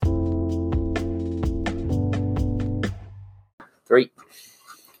3,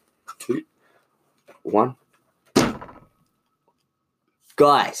 2, 1.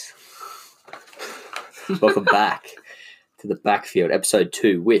 Guys, welcome back to the Backfield, episode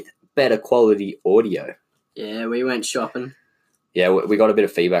 2 with better quality audio. Yeah, we went shopping. Yeah, we got a bit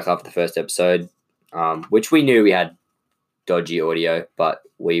of feedback after the first episode, which we knew we had dodgy audio, but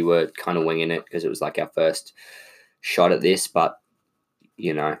we were kind of winging it because it was like our first shot at this, but,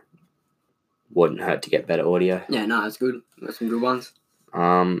 you know, wouldn't hurt to get better audio. Yeah, no, it's good. Got some good ones.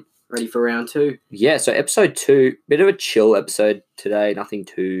 Ready for round 2. Yeah, so episode 2, bit of a chill episode today, nothing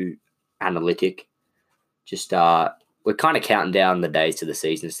too analytic. Just we're kind of counting down the days to the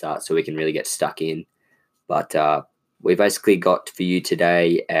season start so we can really get stuck in. But we basically got for you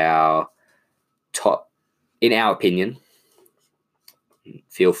today our top, in our opinion,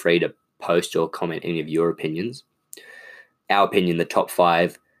 feel free to post or comment any of your opinions. Our opinion, the top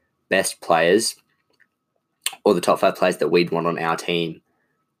 5 best players or the top 5 players that we'd want on our team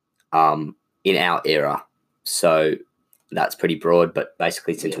in our era. So that's pretty broad, but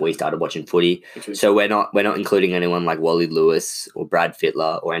basically since we started watching footy. So we're not including anyone like Wally Lewis or Brad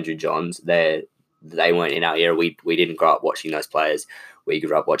Fittler or Andrew Johns. They weren't in our era. We didn't grow up watching those players. We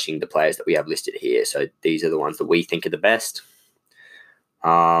grew up watching the players that we have listed here. So these are the ones that we think are the best.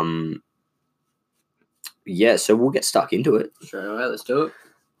 Yeah, so we'll get stuck into it. Sure, right, let's do it.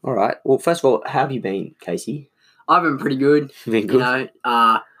 All right. Well, first of all, how have you been, Casey? I've been pretty good. Been good. You know,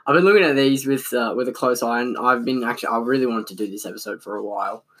 I've been looking at these with a close eye, and I really wanted to do this episode for a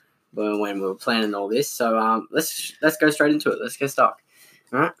while, when we were planning all this. So let's go straight into it. Let's get stuck.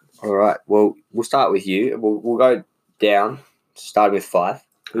 All right. All right. Well, we'll start with you. We'll go down, starting with 5.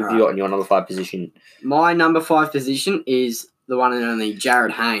 Who have you got in your number 5 position? My number 5 position is the one and only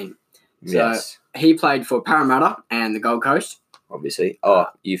Jarryd Hayne. So Yes. He played for Parramatta and the Gold Coast. Obviously. Oh,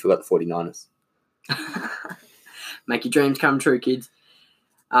 you forgot the 49ers. Make your dreams come true, kids.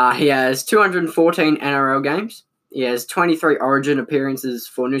 He has 214 NRL games. He has 23 Origin appearances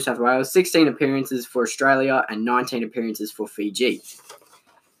for New South Wales, 16 appearances for Australia, and 19 appearances for Fiji.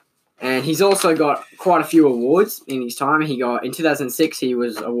 And he's also got quite a few awards in his time. In 2006, he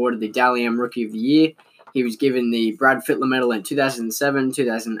was awarded the Dally M Rookie of the Year. He was given the Brad Fittler Medal in 2007,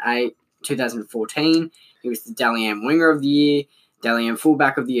 2008, 2014. He was the Dally M Winger of the Year, Dally M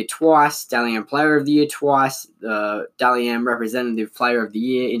Fullback of the Year twice, Dally M Player of the Year twice, the Dally M Representative Player of the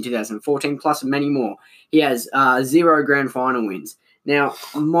Year in 2014, plus many more. He has 0 grand final wins. Now,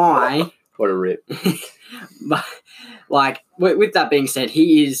 What a rip. but, with that being said,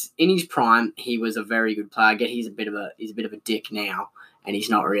 he is in his prime. He was a very good player. Again, he's a bit of a dick now, and he's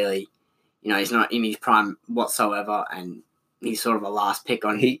not really, he's not in his prime whatsoever, and he's sort of a last pick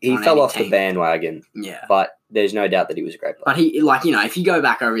on. He fell off the bandwagon. Yeah, but there's no doubt that he was a great player. But he, if you go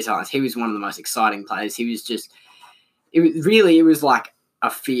back over his highlights, he was one of the most exciting players. He was just, it was like a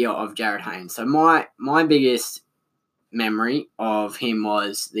fear of Jarryd Hayne. So my biggest memory of him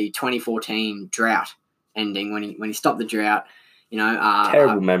was the 2014 drought ending when he stopped the drought.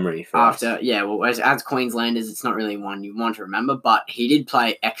 Terrible memory for us. As Queenslanders, it's not really one you want to remember, but he did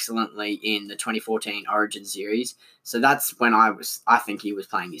play excellently in the 2014 Origin series. So that's when I think he was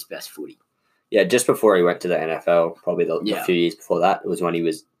playing his best footy. Yeah, just before he went to the NFL, probably the few years before that, was when he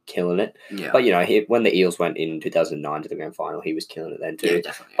was killing it. Yeah. But, when the Eels went in 2009 to the grand final, he was killing it then too. Yeah,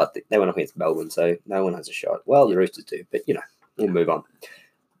 definitely. But they went up against Melbourne, so no one has a shot. Well, the Roosters do, but, we'll move on.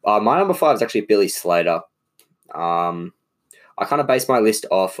 My number 5 is actually Billy Slater. I kind of base my list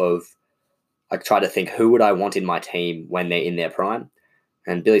off of, I try to think who would I want in my team when they're in their prime.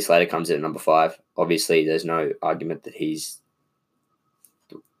 And Billy Slater comes in at number 5. Obviously, there's no argument that he's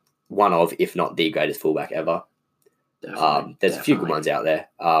one of, if not the greatest fullback ever. There's a few good ones out there.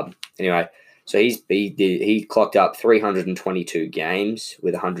 Anyway, so he clocked up 322 games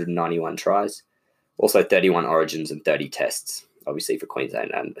with 191 tries. Also 31 Origins and 30 tests, obviously for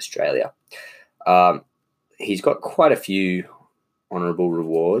Queensland and Australia. He's got quite a few honourable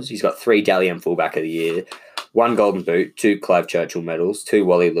rewards. He's got 3 Dally M Fullback of the Year, 1 Golden Boot, 2 Clive Churchill medals, 2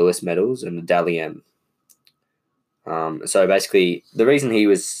 Wally Lewis medals, and a Dally M. So basically, the reason he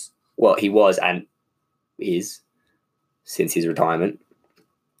was and is, since his retirement,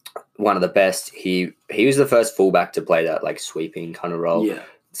 one of the best. He was the first fullback to play that sweeping kind of role. Yeah.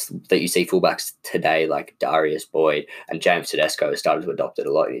 That you see fullbacks today, like Darius Boyd and James Tedesco, has started to adopt it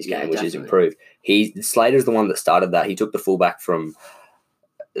a lot in his game, which has improved. Slater's the one that started that. He took the fullback from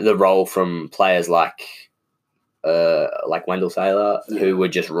the role from players like Wendell Sailor, who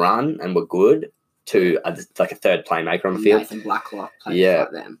would just run and were good, to a third playmaker on the field. Nathan Blacklock played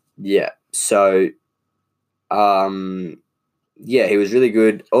like them. Yeah. So, Yeah, he was really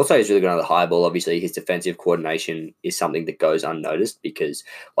good. Also, he's really good on the high ball. Obviously, his defensive coordination is something that goes unnoticed because,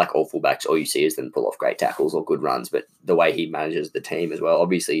 like all fullbacks, all you see is them pull off great tackles or good runs. But the way he manages the team as well,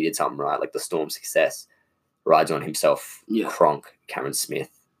 obviously, he did something right. Like the Storm's success rides on himself, Cronk, Cameron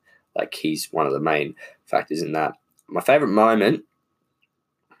Smith. Like he's one of the main factors in that. My favourite moment,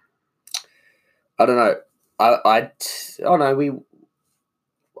 I don't know. I don't know.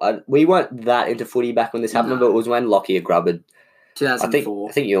 We weren't that into footy back when this happened, but it was when Lockyer Grubbard. 2004.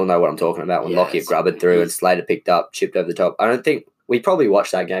 I think you all know what I'm talking about when Lockyer Grubbard threw and Slater picked up, chipped over the top. I don't think we probably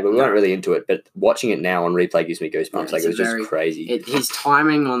watched that game, but we weren't really into it. But watching it now on replay gives me goosebumps. Like it was just crazy. His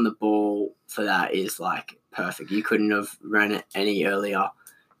timing on the ball for that is like perfect. You couldn't have run it any earlier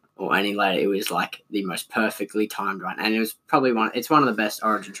or any later. It was like the most perfectly timed run, and it was probably one of the best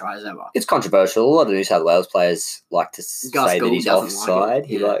Origin tries ever. It's controversial. A lot of New South Wales players like to say that he's offside.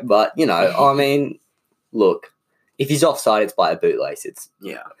 But I mean, look, if he's offside, it's by a bootlace.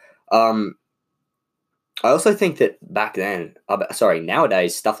 I also think that back then,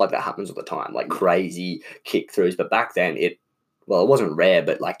 nowadays stuff like that happens all the time, like crazy kick throughs. But back then, it wasn't rare,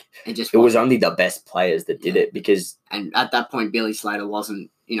 but like it was only the best players that did it because. And at that point, Billy Slater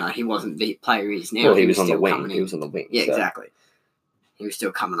wasn't. He wasn't the player he is now. Well, he was on the wing. He was on the wing. Yeah, exactly. He was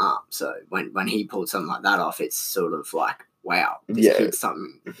still coming up. So when he pulled something like that off, it's sort of like, wow, this kid's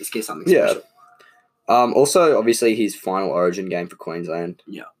something special. Yeah. Also, obviously, his final Origin game for Queensland.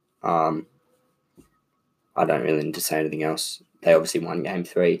 Yeah. I don't really need to say anything else. They obviously won Game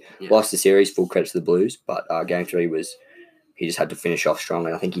 3. Yeah. Lost the series, full credit to the Blues. But Game 3 he just had to finish off strong,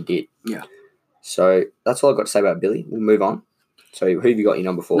 and I think he did. Yeah. So that's all I've got to say about Billy. We'll move on. So who have you got your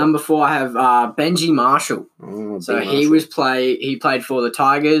number 4? Number 4, I have Benji Marshall. Oh, so Marshall. He played for the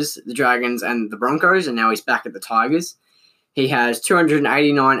Tigers, the Dragons, and the Broncos, and now he's back at the Tigers. He has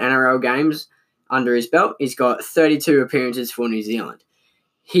 289 NRL games under his belt. He's got 32 appearances for New Zealand.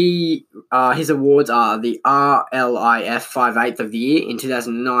 His awards are the RLIF 5/8 of the Year in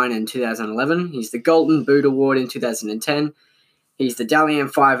 2009 and 2011. He's the Golden Boot Award in 2010. He's the Dally M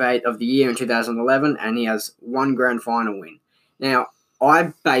 5/8 of the Year in 2011, and he has 1 grand final win. Now,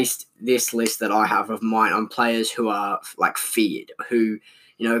 I based this list that I have of mine on players who are like feared, who,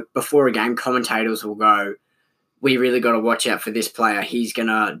 before a game, commentators will go, we really got to watch out for this player. He's going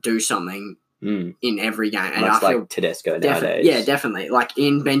to do something in every game. And much like Tedesco nowadays. Yeah, definitely. Like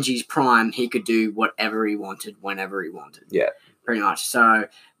in Benji's prime, he could do whatever he wanted, whenever he wanted. Yeah. Pretty much. So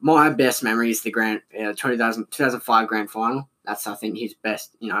my best memory is the 2005 grand final. That's, I think, his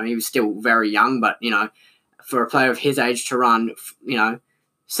best. He was still very young, but, for a player of his age to run,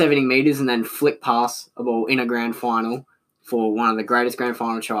 70 metres and then flick pass a ball in a grand final for one of the greatest grand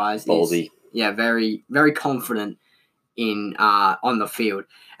final tries. Ballsy. Very, very confident in on the field.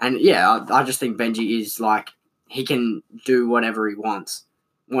 And, I just think Benji is like, he can do whatever he wants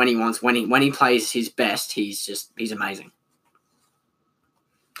when he wants. When he plays his best, he's amazing.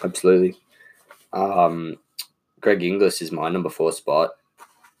 Absolutely. Greg Inglis is my number 4 spot,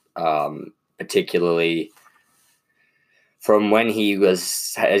 particularly from when he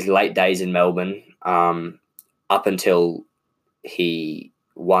was his late days in Melbourne up until he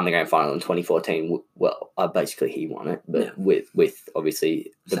won the grand final in 2014. Well, basically he won it, but with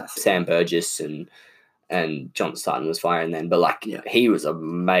obviously Sam Burgess and John Sutton was firing then. But he was a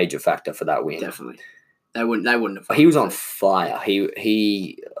major factor for that win. Definitely. They wouldn't have. He was on fire.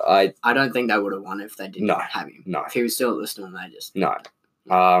 I don't think they would have won if they didn't have him. No. If he was still at the Storm, they just... No.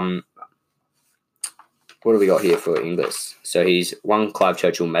 What do we got here for Inglis? So he's 1 Clive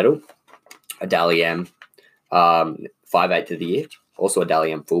Churchill medal, a Dally M 5/8 of the year, also a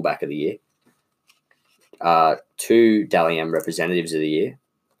Dally M fullback of the year, 2 Dally M representatives of the year,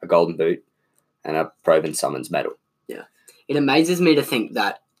 a Golden Boot, and a Proven Summons medal. Yeah. It amazes me to think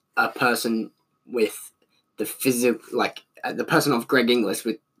that a person with the the person of Greg Inglis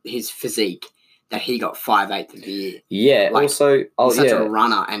with his physique, that he got 5/8 of the year. Yeah, also... such a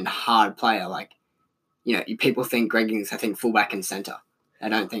runner and hard player, people think Greg Inglis, I think fullback and centre. They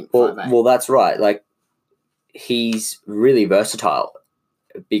don't think 5/8. Well, that's right. Like, he's really versatile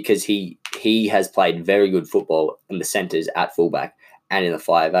because he has played very good football in the centres at fullback and in the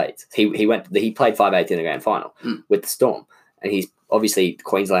 5/8. He played 5/8 in the grand final with the Storm, and he's obviously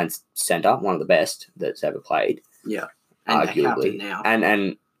Queensland's centre, one of the best that's ever played. Yeah, and arguably now.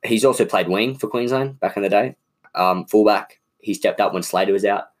 And he's also played wing for Queensland back in the day. Fullback, he stepped up when Slater was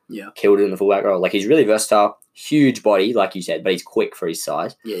out. Yeah. Killed it in the fullback role. Like, he's really versatile, huge body, like you said, but he's quick for his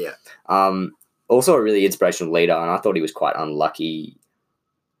size. Yeah. Also a really inspirational leader, and I thought he was quite unlucky.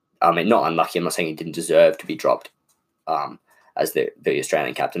 I mean, not unlucky. I'm not saying he didn't deserve to be dropped as the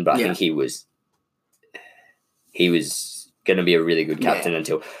Australian captain, but I think he was going to be a really good Yeah. captain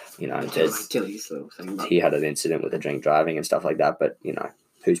until, there's Till his little thing. But he had an incident with a drink driving and stuff like that. But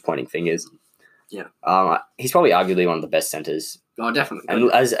who's pointing fingers? Yeah. He's probably arguably one of the best centers, oh, definitely.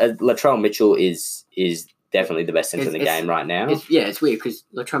 and as Latrell Mitchell is definitely the best center in the It's- game right now. It's weird because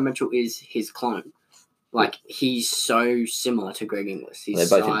Latrell Mitchell is his clone. Like, he's so similar to Greg Inglis. His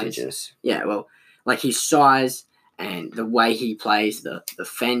They're both size, Indigenous. Yeah, well, like his size and the way he plays, the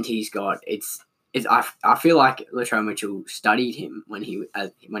fend he's got, I feel like Latrell Mitchell studied him when he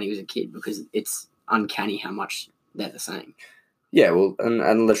was a kid, because it's uncanny how much they're the same. Yeah, well, and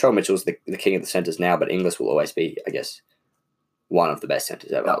Latrell Mitchell's the king of the centers now, but Inglis will always be, I guess, one of the best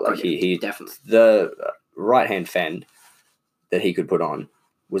centers ever. Oh, like he definitely. The right hand fend that he could put on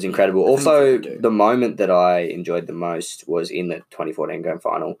was incredible. I think Also, he could do. the moment that I enjoyed the most was in the 2014 grand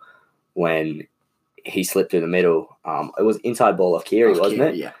final when he slipped through the middle. It was inside ball of Keary, wasn't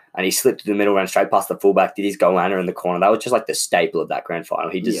it? Yeah. And he slipped through the middle, ran straight past the fullback, did his goal-lanner in the corner. That was just like the staple of that grand final.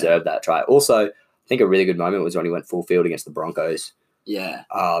 He deserved that try. Also, I think a really good moment was when he went full field against the Broncos. Yeah.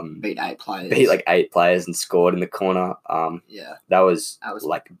 Beat 8 players. Beat like 8 players and scored in the corner. Yeah. That was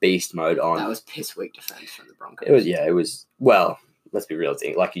like beast mode on. That was piss weak defense from the Broncos. It was well, let's be real,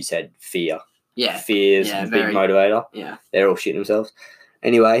 like you said, fear. Yeah. Fear's Yeah, a big very- motivator. Yeah. They're all shitting themselves.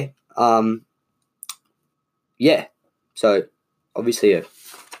 Anyway, yeah. So obviously a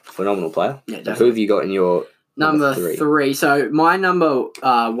phenomenal player. Yeah, Who definitely. have you got in your Number three? 3. So my number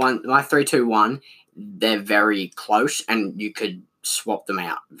one, my 3-2-1, they're very close, and you could swap them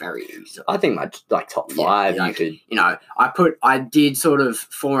out very easily. I think my top 5. Yeah, you could. You know, I did sort of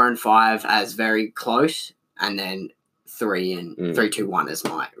 4 and 5 as very close, and then 3 and 3-2-1 as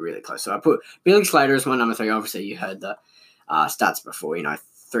my really close. So I put Billy Slater as my number 3. Obviously, you heard the stats before.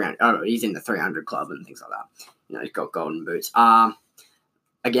 300. Oh, he's in the 300 club and things like that. He's got golden boots.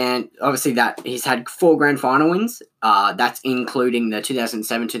 Again, obviously that he's had 4 grand final wins. That's including the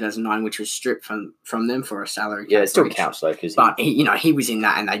 2007-2009, which was stripped from them for a salary. Yeah, cap it still breach. counts though, because But he was in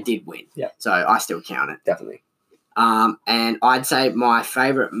that, and they did win. Yeah. So I still count it. definitely. And I'd say my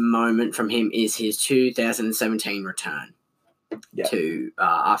favorite moment from him is his 2017 return. Yeah. To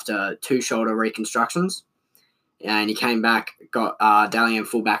after 2 shoulder reconstructions, and he came back, got Dally M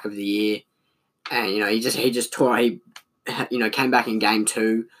fullback of the year, and he just tore. He came back in game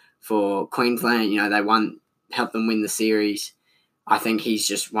 2 for Queensland. They helped them win the series. I think he's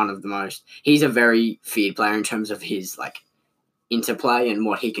just one of the most. He's a very feared player in terms of his interplay and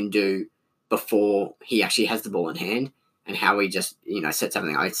what he can do before he actually has the ball in hand, and how he just sets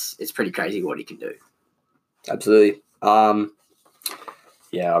everything up. It's pretty crazy what he can do. Absolutely.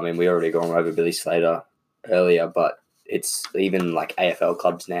 Yeah, I mean, we already gone over Billy Slater earlier, but it's even like AFL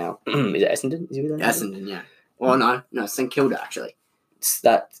clubs now. Is it Essendon? Is he with Essendon? Essendon, yeah. Well, no, St Kilda actually.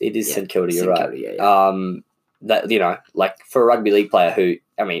 It is Yeah, St Kilda. You're St right. Kilda, yeah. That like for a rugby league player who,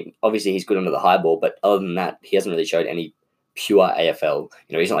 I mean, obviously he's good under the high ball, but other than that, he hasn't really showed any pure AFL.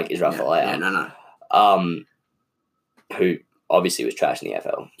 He's not like Israel Folau. Yeah, no. Who obviously was trash in the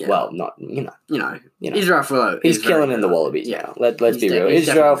AFL. Yeah. Well, not Israel Folau. he's is very killing in the good. Wallabies Yeah. now. Let's be real. he's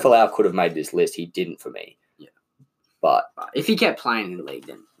Israel definitely Folau could have made this list. He didn't for me. Yeah. But But if he kept playing in the league,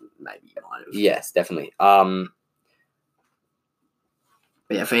 then maybe he might have. yes, definitely. But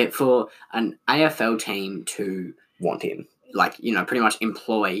yeah, for an AFL team to Want him. pretty much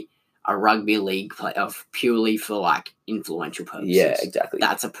employ a rugby league player purely for influential purposes. Yeah, exactly.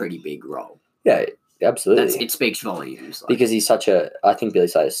 That's a pretty big role. Yeah, absolutely. It speaks volumes. Because he's I think Billy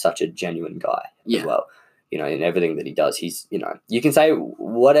Slater is such a genuine guy as well. In everything that he does, he's, you can say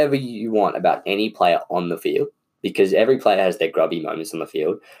whatever you want about any player on the field, because every player has their grubby moments on the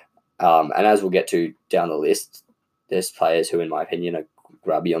field. And as we'll get to down the list, there's players who, in my opinion, are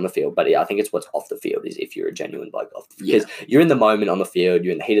grubby on the field. But I think it's what's off the field is if you're a genuine bloke off the field. Because you're in the moment on the field,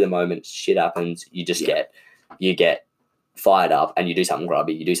 you're in the heat of the moment, shit happens, you just get fired up and you do something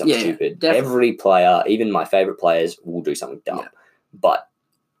grubby, you do something stupid. Definitely. Every player, even my favourite players, will do something dumb. Yeah. But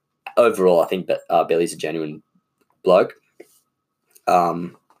overall, I think that Billy's a genuine bloke.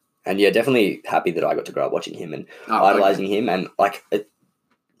 And definitely happy that I got to grow up watching him and idolizing him. And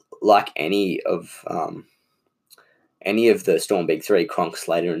like any of the Storm Big Three, Cronk,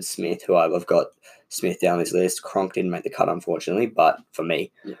 Slater, and Smith, who I've got Smith down this list. Cronk didn't make the cut, unfortunately, but for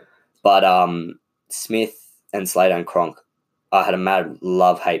me. Yeah. But Smith and Slater and Cronk, I had a mad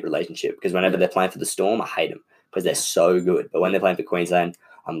love-hate relationship, because whenever they're playing for the Storm, I hate them because they're so good. But when they're playing for Queensland,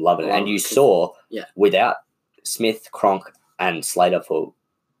 I'm loving it. And you saw without Smith, Cronk, and Slater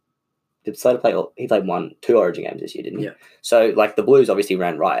did Slater play? He played 2 Origin games this year, didn't he? Yeah. So the Blues obviously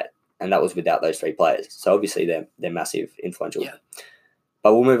ran riot, and that was without those 3 players. So obviously they're massive, influential. Yeah.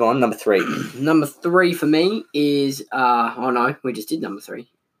 But we'll move on. Number 3. Number 3 for me is oh no, we just did number 3.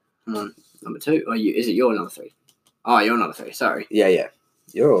 Come on, number 2. Or is it your number 3? Oh, your number 3. Sorry. Yeah.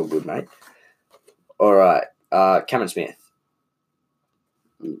 You're all good, mate. All right. Cameron Smith.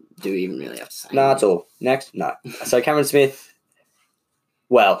 Do we even really have to say? No, that's all. Next? No. So Cameron Smith,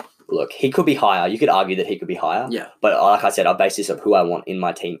 well, look, he could be higher. You could argue that he could be higher. Yeah. But like I said, I base this on who I want in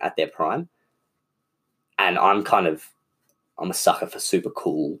my team at their prime. And I'm a sucker for super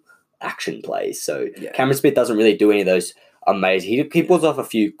cool action plays. So Cameron Smith doesn't really do any of those amazing. He pulls off a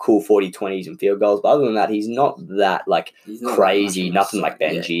few cool 40-20s and field goals. But other than that, he's not that crazy, nothing like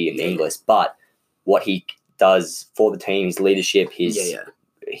Benji and Inglis. But what he does for the team, his leadership,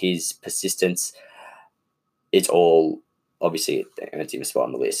 his persistence, it's all obviously earns him a spot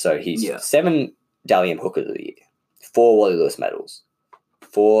on the list. So he's 7 Dally M Hookers of the Year, 4 Wally Lewis medals,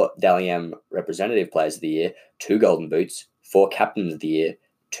 4 Dally M Representative Players of the Year, 2 Golden Boots, 4 Captains of the Year,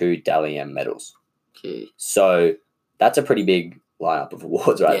 2 Dally M medals. Okay. So that's a pretty big lineup of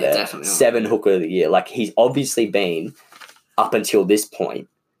awards there. Definitely. 7 Hooker of the Year. Like, he's obviously been, up until this point,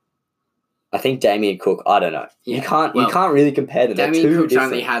 I think Damien Cook, I don't know. Yeah. You can't really compare them. Damien Cook's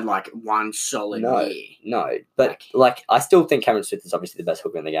only had one solid year. No, but I still think Cameron Smith is obviously the best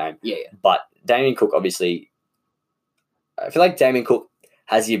hooker in the game. Yeah. But Damien Cook, obviously, I feel like Damien Cook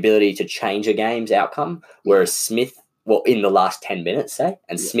has the ability to change a game's outcome, whereas Smith, in the last 10 minutes, say,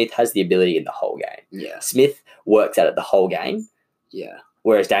 and Smith has the ability in the whole game. Yeah. Smith works at it the whole game. Yeah.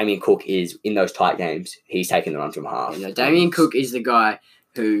 Whereas Damien Cook is, in those tight games, he's taking the run from half. Damien Cook is the guy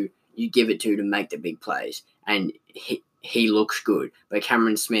who you give it to make the big plays, and he looks good, but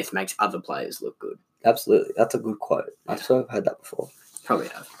Cameron Smith makes other players look good. Absolutely. That's a good quote. I've sort of heard that before. Probably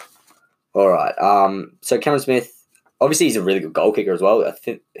have. All right. So Cameron Smith, obviously he's a really good goal kicker as well. I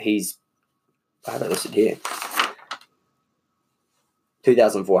think I have it listed here.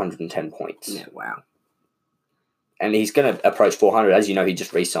 2,410 points. Yeah, wow. And he's going to approach 400. As you know, he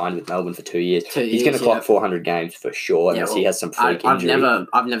just re-signed with Melbourne for 2 years. He's going to clock 400 games for sure, unless he has some freak injury.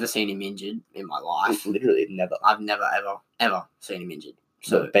 I've never seen him injured in my life. Literally never. I've never, ever seen him injured.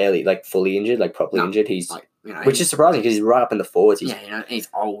 So barely, fully injured, properly injured. He's which is surprising because he's right up in the forwards. He's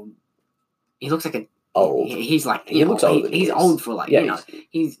old. He looks like old. He's he looks old. He's old for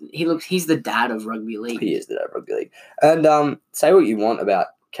he's the dad of rugby league. He is the dad of rugby league. And say what you want about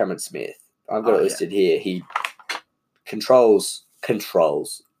Cameron Smith. I've got it listed here. He controls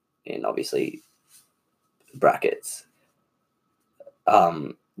in obviously brackets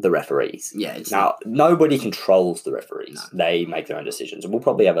the referees. Now nobody controls the referees. No. They make their own decisions. And we'll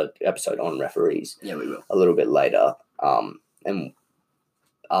probably have an episode on referees. Yeah, we will. A little bit later. But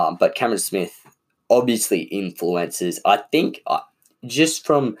Cameron Smith obviously influences, I think, just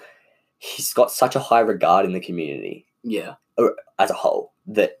from he's got such a high regard in the community. Yeah. As a whole,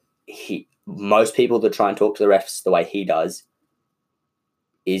 that most people that try and talk to the refs the way he does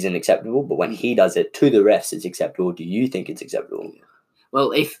isn't acceptable, but when he does it to the refs, it's acceptable. Do you think it's acceptable?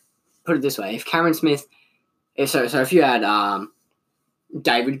 Well, put it this way, if Cameron Smith, if you had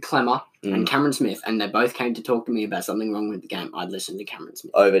David Clemmer and Cameron Smith, and they both came to talk to me about something wrong with the game, I'd listen to Cameron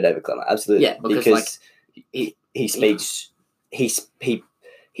Smith over David Clemmer. Absolutely, yeah, because he speaks, he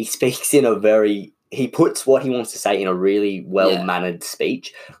speaks in a very. He puts what he wants to say in a really well-mannered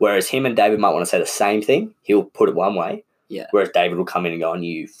speech, whereas him and David might want to say the same thing. He'll put it one way, whereas David will come in and go,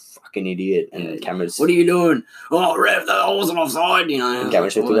 "You fucking idiot," and Cameron's, "What are you doing? Oh, ref, that wasn't offside," And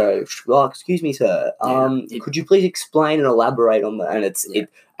Cameron Smith will go, "Well, excuse me, sir. Could you please explain and elaborate on that?" And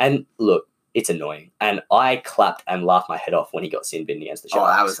and look, it's annoying. And I clapped and laughed my head off when he got sin bin against the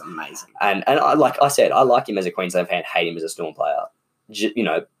Sharks. Oh, that was amazing. And like I said, I like him as a Queensland fan, hate him as a Storm player.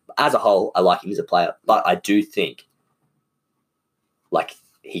 As a whole, I like him as a player, but I do think,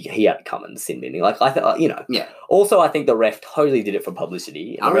 he had to come in the sin binning. Also, I think the ref totally did it for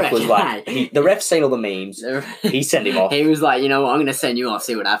publicity. And the ref was the ref's seen all the memes. He sent him off. He was like, you know what, I'm going to send you off,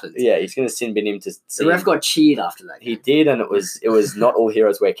 see what happens. Yeah, he's going to sin bin him to see. The ref got cheered after that. He did, and it was not all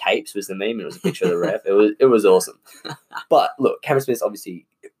heroes wear capes was the meme. And it was a picture of the ref. It was awesome. But look, Cameron Smith's obviously.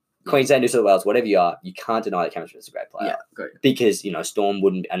 Queensland, New South Wales, whatever you are, you can't deny that Cameron Smith's a great player. Yeah, good. Because, Storm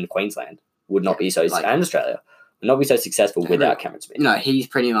wouldn't, and Queensland would not be so, and Australia, would not be so successful without Cameron Smith. No, he's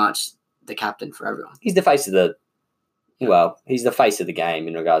pretty much the captain for everyone. He's the face of he's the face of the game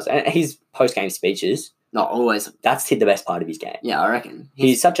in regards, and his post-game speeches. Not always. That's the best part of his game. Yeah, I reckon.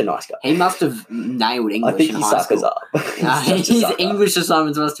 He's such a nice guy. He must have nailed English I think in he high school. up. His English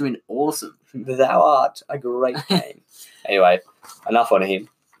assignments must have been awesome. Thou art a great name. Anyway, enough on him.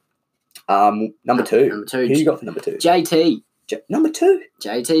 Number two. Who you got for number 2? JT. Number 2?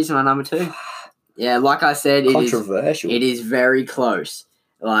 JT's my number 2. Yeah, like I said, controversial. It is very close.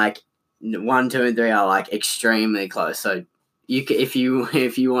 like 1, 2, and 3 are like extremely close. So if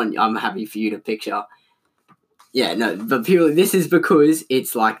you want, I'm happy for you to picture. Yeah, no, but purely this is because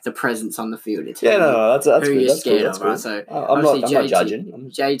it's like the presence on the field. It's Yeah, no, that's who good. you're That's scared good. That's of, right? good. So I'm not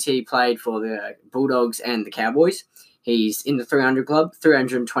judging. JT played for the Bulldogs and the Cowboys. He's in the 300 club,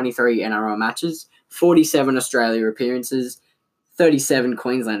 323 NRL matches, 47 Australia appearances, 37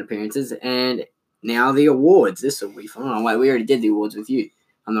 Queensland appearances, and now the awards. This will be fun. Oh, wait, we already did the awards with you.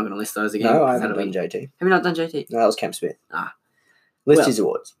 I'm not going to list those again. No, I haven't done JT. Have you not done JT? No, that was Cam Smith. Ah. List his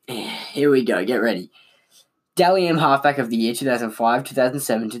awards. Here we go. Get ready. Dally M Halfback of the Year 2005,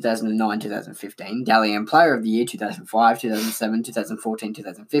 2007, 2009, 2015. Dally M Player of the Year 2005, 2007, 2014,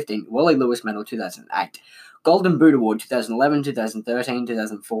 2015. Wally Lewis Medal 2008. Golden Boot Award 2011, 2013,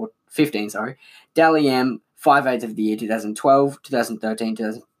 2015. Dally M 5/8 of the Year 2012, 2013,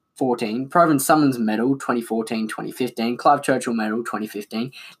 2014. Proven Summons Medal 2014, 2015. Clive Churchill Medal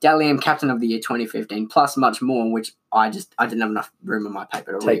 2015. Dally M Captain of the Year 2015, plus much more, which I didn't have enough room on my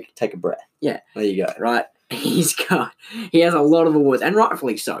paper to read. Take a breath. Yeah. There you go. Right. He has a lot of awards, and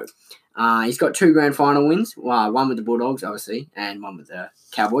rightfully so. He's got 2 grand final wins, one with the Bulldogs, obviously, and one with the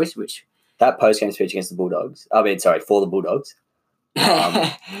Cowboys, which... That post-game speech against the Bulldogs, for the Bulldogs.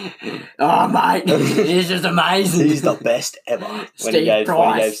 Oh, mate, this is amazing. He's the best ever. When he gave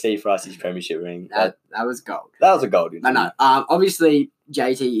Steve Price his premiership ring. That was gold. That was a gold. But no, obviously,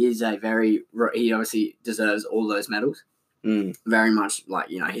 JT is he obviously deserves all those medals. Very much,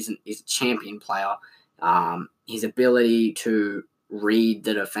 he's a champion player. His ability to read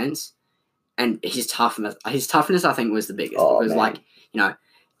the defense and his toughness. His toughness, I think, was the biggest because,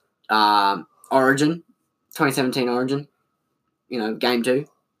 Origin, 2017 Origin, game 2,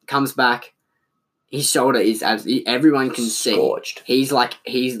 comes back. His shoulder is absolutely, everyone can scorched. See.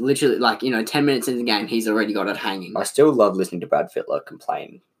 He's literally 10 minutes into the game, he's already got it hanging. I still love listening to Brad Fittler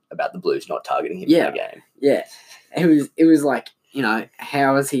complain about the Blues not targeting him in the game. Yeah. It was like,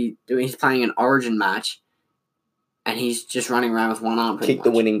 how is he doing? He's playing an Origin match and he's just running around with one arm. Kick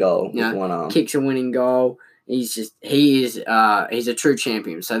the winning goal with one arm. Kicks a winning goal. He's a true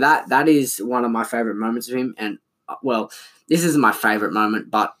champion. So that is one of my favorite moments of him. And this isn't my favorite moment,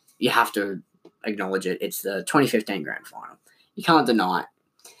 but you have to acknowledge it. It's the 2015 grand final. You can't deny it.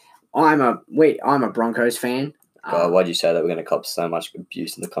 I'm a Broncos fan. God, why'd you say that? We're going to cop so much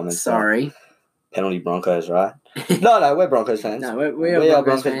abuse in the comments. Sorry. Penalty Broncos, right? No, we're Broncos fans. No, we are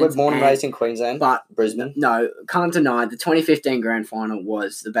Broncos fans. We're born and raised in Queensland, but Brisbane. No, can't deny the 2015 grand final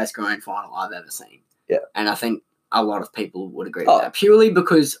was the best grand final I've ever seen. Yeah. And I think a lot of people would agree with that, purely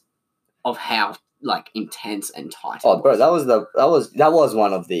because of how intense and tight. Bro, that was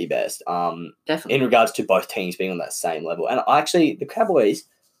one of the best. Definitely. In regards to both teams being on that same level, and the Cowboys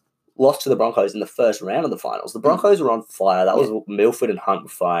lost to the Broncos in the first round of the finals. The Broncos were on fire. That was Milford and Hunt were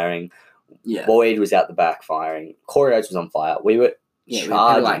firing. Yeah. Boyd was out the back firing. Corey Oates was on fire. We were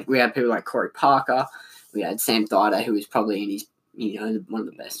charging. We had people like Corey Parker. We had Sam Thaiday, who was probably in his one of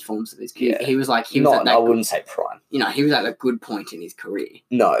the best forms of his career. Yeah. He was I wouldn't say prime. He was at a good point in his career.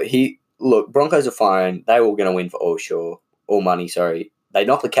 No, Broncos are firing. They were going to win for all money. Sorry, they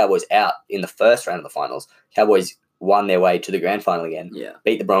knocked the Cowboys out in the first round of the finals. Cowboys won their way to the grand final again. Yeah,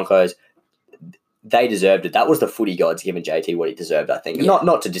 beat the Broncos. They deserved it. That was the footy gods giving JT what he deserved, I think. Yeah.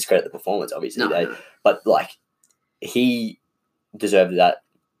 Not to discredit the performance, obviously. No. But he deserved that.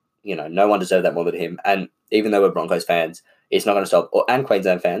 No one deserved that more than him. And even though we're Broncos fans, it's not going to stop, and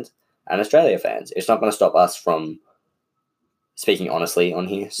Queensland fans and Australia fans, it's not going to stop us from speaking honestly on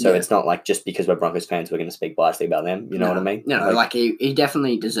here. So it's not like just because we're Broncos fans, we're going to speak biasly about them. You know what I mean? No, he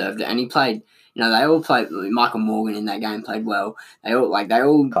definitely deserved it. And he played, they all played, Michael Morgan in that game played well. They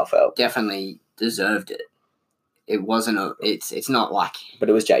all definitely deserved it. It wasn't it's not like... But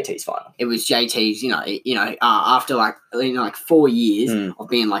it was JT's final. It was JT's, after 4 years of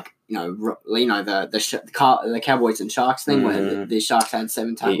being the Cowboys and Sharks thing where the Sharks had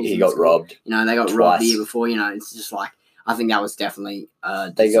 7 tackles. He got robbed. They got twice. robbed the year before. It's just I think that was definitely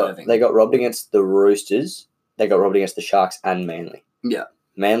deserving. They got robbed against the Roosters. They got robbed against the Sharks and Manly. Yeah.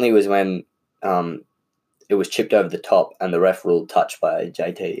 Manly was when it was chipped over the top and the ref ruled touch by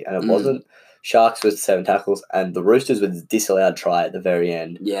JT, and it wasn't. Sharks was 7 tackles, and the Roosters was disallowed try at the very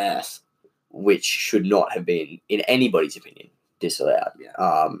end. Yes. Which should not have been, in anybody's opinion, disallowed.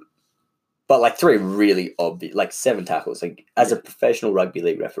 Yeah. But 3 really obvious, 7 tackles. As a professional rugby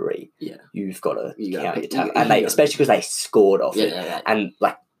league referee, you've got to count your tackle, and especially because they scored off it, and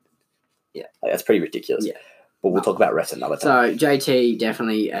that's pretty ridiculous. Yeah. But we'll talk about refs another time. So JT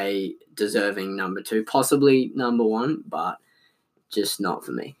definitely a deserving number 2, possibly number 1, but just not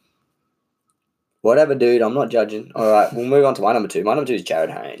for me. Whatever, dude. I'm not judging. All right, we'll move on to my number 2. My number 2 is Jared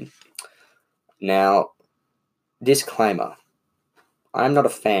Hayne. Now, disclaimer. I'm not a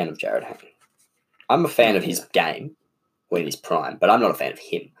fan of Jared Hayne. I'm a fan of his game when he's prime, but I'm not a fan of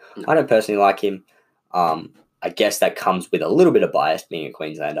him. No. I don't personally like him. I guess that comes with a little bit of bias being a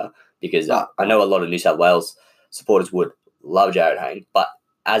Queenslander because I know a lot of New South Wales supporters would love Jared Hayne, but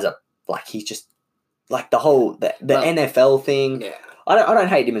as a he's just the whole NFL thing. Yeah. I don't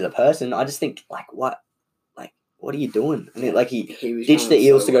hate him as a person. I just think what are you doing? I mean, he ditched the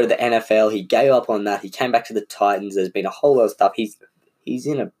Eels to go to the NFL. He gave up on that. He came back to the Titans. There's been a whole lot of stuff. He's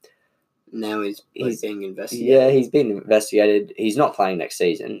in a now he's being investigated. Yeah, he's been investigated. He's not playing next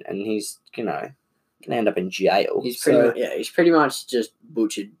season, and he's gonna end up in jail. He's pretty much just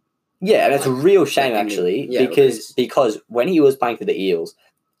butchered. Yeah, and it's a real shame actually because when he was playing for the Eels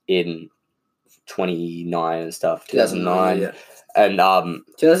in 2009 and stuff, 2009. And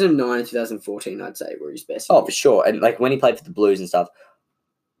 2009 and 2014, I'd say, were his best. Oh, for sure. And when he played for the Blues and stuff,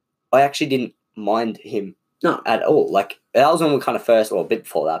 I actually didn't mind him at all. That was when we kind of first, a bit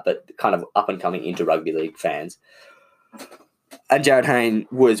before that, but kind of up and coming into rugby league fans. And Jared Hayne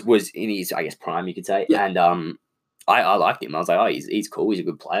was in his, I guess, prime, you could say. Yeah. And I liked him. I was like, oh, he's cool. He's a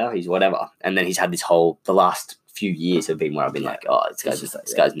good player. He's whatever. And then he's had this the last few years have been where I've been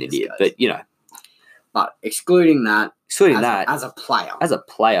this guy's an idiot. But But excluding that, as a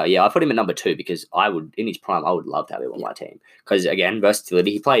player, yeah, I put him at number 2 because in his prime, I would love to have him on my team because again,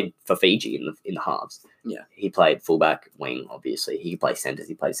 versatility. He played for Fiji in the halves. Yeah, he played fullback, wing. Obviously, he played centers.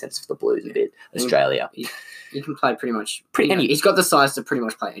 He played centers for the Blues a bit. Australia. He can play pretty much. He's got the size to pretty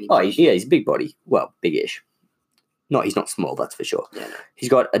much play any. Oh, he's a big body. Well, big-ish. No, he's not small. That's for sure. Yeah, no. He's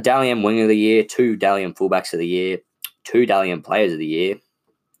got a Dally M Wing of the Year, 2 Dally M Fullbacks of the Year, 2 Dally M Players of the Year.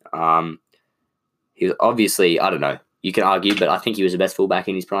 He was obviously, I don't know, you can argue, but I think he was the best fullback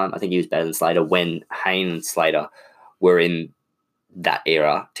in his prime. I think he was better than Slater when Hayne and Slater were in that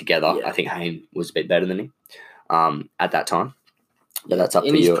era together. Yeah. I think Hayne was a bit better than him at that time. But that's up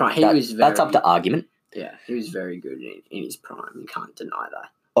to you. That's up to argument. Yeah, he was very good in his prime. You can't deny that.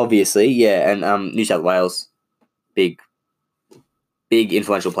 Obviously, yeah. And New South Wales, big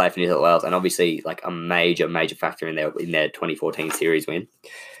influential player for New South Wales, and obviously a major factor in their 2014 series win.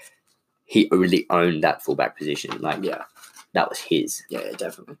 He really owned that fullback position. That was his. Yeah,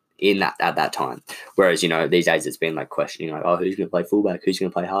 definitely. At that time. Whereas, these days it's been questioning, who's going to play fullback? Who's going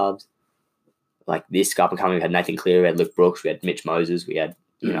to play halves? This up and coming, we had Nathan Cleary, we had Luke Brooks, we had Mitch Moses, we had,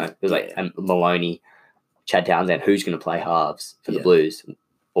 it was Maloney, Chad Townsend. Who's going to play halves for the Blues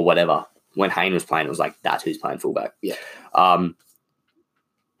or whatever? When Hayne was playing, it was that's who's playing fullback. Yeah.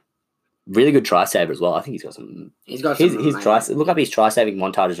 Really good try saver as well. I think he's got some. He's got his try. Look up his try saving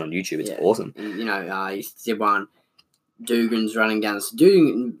montages on YouTube. It's awesome. He did one. Dugan's running down.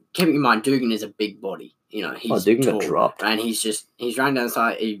 Dugan, keeping in mind, Dugan is a big body. He's Dugan tall, got dropped, and he's running down the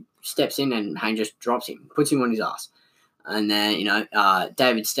side. He steps in, and Hayne just drops him, puts him on his ass, and then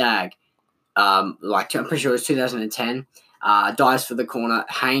David Stagg, I'm pretty sure it was 2010, dives for the corner.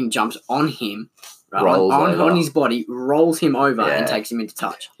 Hayne jumps on him, on his body, rolls him over, and takes him into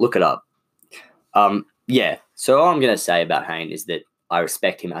touch. Look it up. So all I'm going to say about Hayne is that I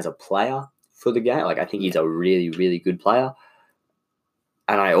respect him as a player for the game. I think he's a really, really good player.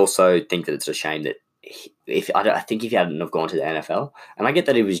 And I also think that it's a shame that if he hadn't have gone to the NFL, and I get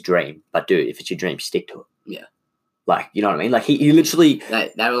that it was his dream, but dude, if it's your dream, stick to it. Yeah. You know what I mean? He literally...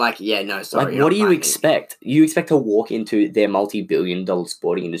 They were no, sorry. What do you expect? You expect to walk into their multi-billion-dollar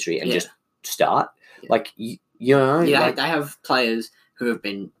sporting industry and just start? Yeah. They have players who have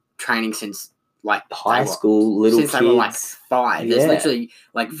been training since... high school, little since kids. They were 5. There's literally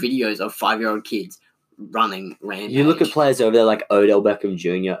videos of 5-year-old kids running rampage. You look at players over there like Odell Beckham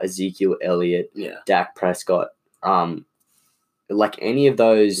Jr., Ezekiel Elliott, Dak Prescott, any of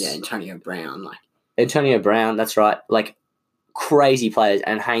those. Yeah, Antonio Brown. Antonio Brown, that's right. Crazy players,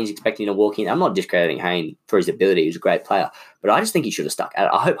 and Hayne's expecting to walk in. I'm not discrediting Hayne for his ability. He's a great player, but I just think he should have stuck at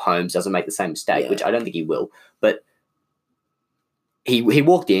it. I hope Holmes doesn't make the same mistake, which I don't think he will, but He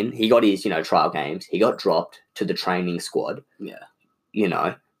walked in, he got his, trial games. He got dropped to the training squad.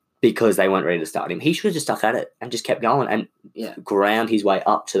 Yeah. Because they weren't ready to start him. He should have just stuck at it and just kept going and ground his way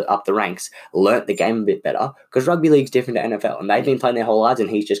up the ranks, learnt the game a bit better. Because rugby league's different to NFL, and they've been playing their whole lives,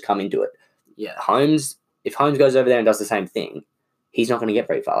 and he's just come into it. Yeah. If Holmes goes over there and does the same thing, he's not going to get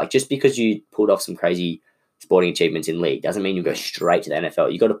very far. Just because you pulled off some crazy sporting achievements in league doesn't mean you go straight to the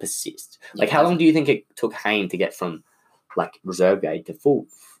NFL. You got to persist. How long do you think it took Hayne to get from reserve grade to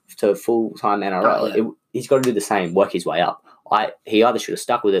full-time NRL? He's got to do the same, work his way up. He either should have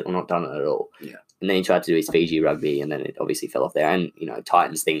stuck with it or not done it at all. Yeah. And then he tried to do his Fiji rugby, and then it obviously fell off there. And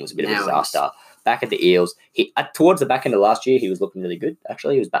Titans thing was a bit of a disaster. back at the Eels. He towards the back end of last year, he was looking really good.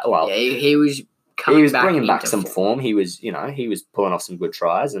 Actually, he was back. Well, Yeah, he was coming he was back bringing back into some form. He was, he was pulling off some good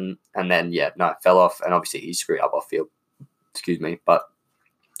tries, and then fell off, and obviously he screwed up off field. Excuse me, but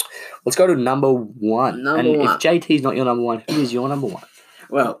let's go to number one. Number one. If JT's not your number one, who is your number one?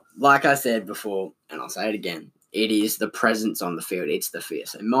 Well, like I said before, and I'll say it again, it is the presence on the field. It's the fear.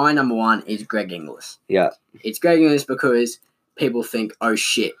 So my number one is Greg Inglis. Yeah. It's Greg Inglis because people think, oh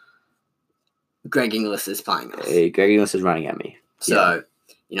shit, Greg Inglis is playing us. Hey, Greg Inglis is running at me. So,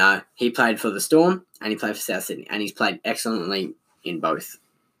 he played for the Storm and he played for South Sydney, and he's played excellently in both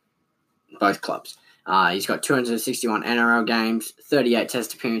clubs. He's got 261 NRL games, 38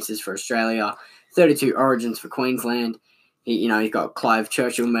 Test appearances for Australia, 32 Origins for Queensland. He's got Clive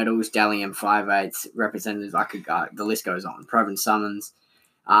Churchill medals, Dally M58s, representatives. The list goes on. Provan Summons.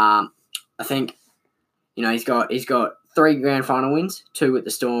 I think, he's got 3 grand final wins, 2 with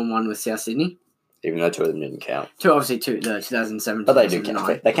the Storm, 1 with South Sydney. Even though 2 of them didn't count. 2, obviously, the 2007. But they do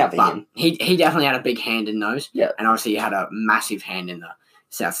count. They count for him. He definitely had a big hand in those. Yeah. And obviously he had a massive hand in the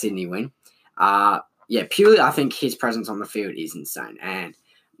South Sydney win. Purely I think his presence on the field is insane. And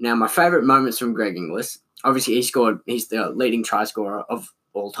now my favourite moments from Greg Inglis, obviously he's the leading try scorer of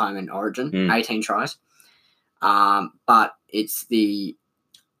all time in Origin, 18 tries. But it's the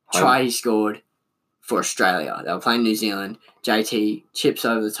try he scored for Australia. They were playing New Zealand. JT chips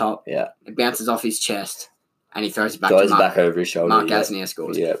over the top. Yeah. It bounces off his chest, and he throws it back back over his shoulder. Mark Gasnier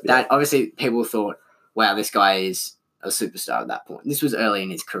scores. Yeah. That obviously people thought, wow, this guy is a superstar at that point. This was early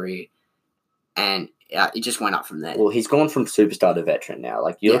in his career, and it just went up from there. Well, he's gone from superstar to veteran now.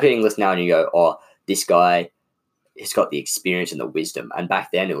 Like, you look at Inglis now and you go, oh, this guy has got the experience and the wisdom. And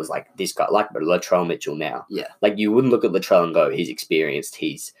back then it was like this guy, like Latrell Mitchell now. Yeah. Like, you wouldn't look at Latrell and go, he's experienced,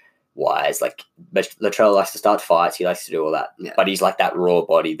 he's wise. Like, but Latrell likes to start fights, he likes to do all that. Yeah. But he's like that raw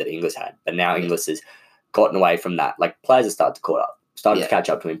body that Inglis had. But now Inglis has gotten away from that. Like, players have started to catch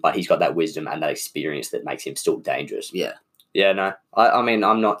up to him, but he's got that wisdom and that experience that makes him still dangerous. Yeah. Yeah, no. I mean,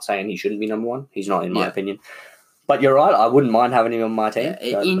 I'm not saying he shouldn't be number one. He's not, in my opinion. But you're right. I wouldn't mind having him on my team.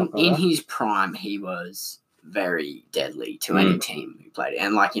 Yeah. In his prime, he was very deadly to any team who played it.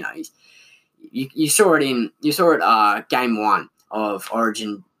 And you saw it game 1 of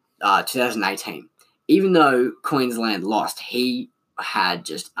Origin 2018. Even though Queensland lost, he had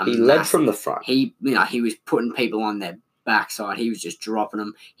just he led from the front. He was putting people on their backside. He was just dropping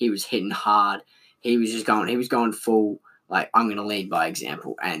them. He was hitting hard. He was going full. Like, I'm going to lead by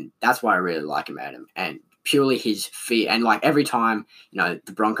example, and that's why I really like about him. And purely his fear, and every time the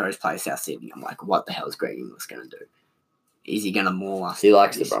Broncos play South Sydney, I'm like, what the hell is Greg Inglis going to do? Is he going to maul us? He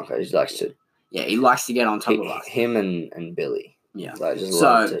likes the Broncos. He likes to. Yeah, he likes to get on top of us. Him and Billy. Yeah, they just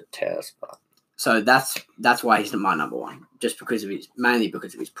love to tear us apart. So that's why he's my number one, just mainly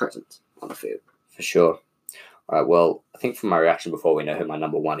because of his presence on the field. For sure. All right. Well, I think from my reaction before we know who my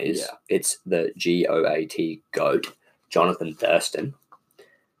number one is, it's the GOAT, Jonathan Thurston.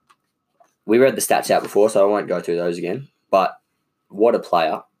 We read the stats out before, so I won't go through those again. But what a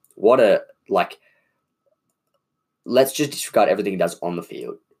player. Let's just disregard everything he does on the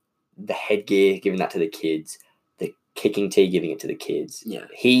field. The headgear, giving that to the kids. The kicking tee, giving it to the kids. Yeah,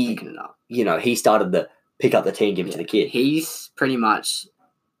 picking it up. He started the pick up the tee and give it to the kid. He's pretty much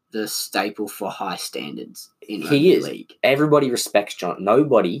the staple for high standards in the league. Everybody respects John.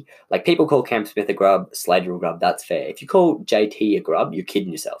 Nobody, people call Cam Smith a grub, Slater a grub, that's fair. If you call JT a grub, you're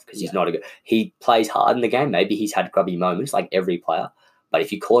kidding yourself because he's not a good. He plays hard in the game. Maybe he's had grubby moments like every player. But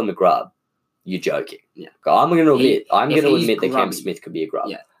if you call him a grub, you're joking. Yeah. I'm going to admit that Cam Smith could be a grub.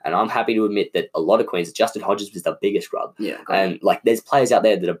 Yeah. And I'm happy to admit that a lot of Queens, Justin Hodges was the biggest grub. Yeah. And there's players out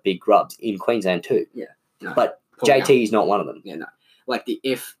there that are big grubs in Queensland too. Yeah. No, but JT is not one of them. Yeah, no.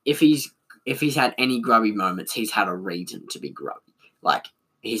 If he's had any grubby moments, he's had a reason to be grubby.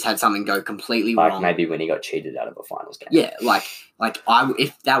 He's had something go completely wrong. Maybe when he got cheated out of a finals game. Yeah,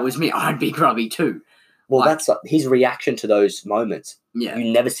 if that was me, I'd be grubby too. Well, that's his reaction to those moments. Yeah.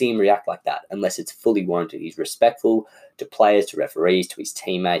 You never see him react like that unless it's fully warranted. He's respectful to players, to referees, to his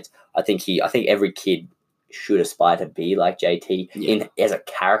teammates. I think every kid should aspire to be like JT as a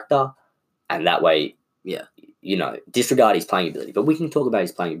character, and that way, disregard his playing ability. But we can talk about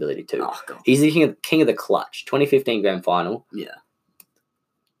his playing ability too. Oh, God. He's the king of the clutch. 2015 grand final. Yeah.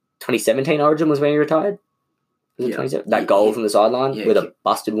 2017 Origin was when he retired. Was it 27? That goal from the sideline with a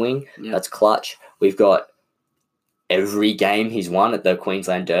busted wing. Yeah. That's clutch. We've got every game he's won at the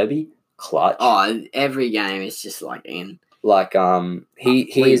Queensland Derby. Clutch. Oh, every game is just in. It's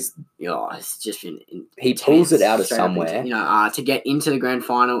just been he pulls it out of somewhere. To get into the grand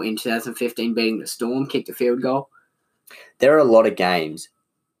final in 2015, beating the Storm, kicked a field goal. There are a lot of games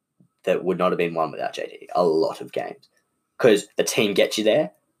that would not have been won without JT. A lot of games. Because the team gets you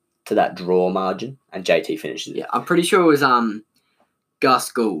there to that draw margin, and JT finishes it. Yeah, I'm pretty sure it was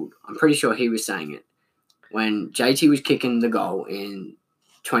Gus Gould. I'm pretty sure he was saying it. When JT was kicking the goal in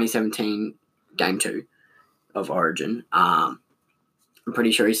 2017 Game 2 of Origin, I'm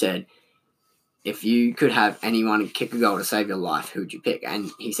pretty sure he said, if you could have anyone kick a goal to save your life, who would you pick?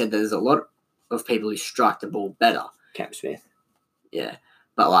 And he said there's a lot of people who strike the ball better. Cam Smith. Yeah.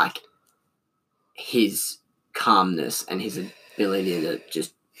 But, like, his calmness and his ability to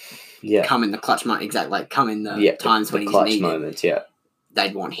just come in the clutch moment, exactly, like come in the times when he's needed. Moments,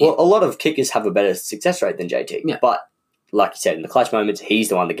 they'd want him. Well, a lot of kickers have a better success rate than JT. Yeah. But, like you said, in the clutch moments, he's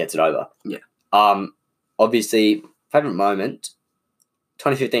the one that gets it over. Yeah. Obviously, favourite moment,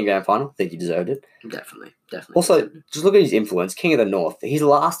 2015 Grand Final. I think he deserved it. Definitely. Also, just look at his influence. King of the North. His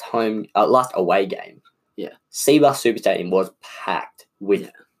last away game. Yeah. Seabus Super Stadium was packed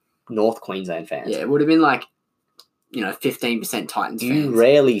with North Queensland fans. Yeah, it would have been like, 15% Titans fans. You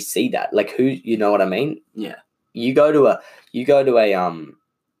rarely see that. Like, who, you know what I mean? Yeah. You go to an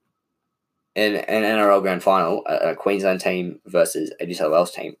NRL Grand Final, a Queensland team versus a New South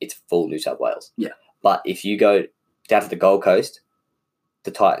Wales team. It's full New South Wales. Yeah. But if you go down to the Gold Coast,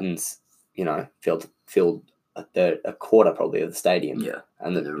 the Titans, filled a quarter probably of the stadium. Yeah.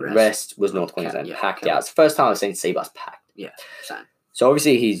 And the rest was North Queensland packed out. It's the first time I've seen Seabus packed. Yeah, same. So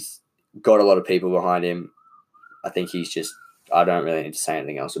obviously he's got a lot of people behind him. I think he's just, I don't really need to say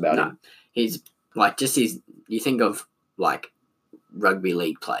anything else about him. He's like, you think of like rugby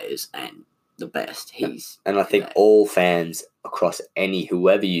league players and the best. And I think all fans across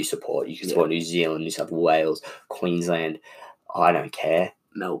whoever you support, you can support New Zealand, New South Wales, Queensland, I don't care.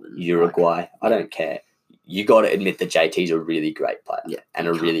 Melbourne. Uruguay, I don't care. You got to admit that JT's a really great player and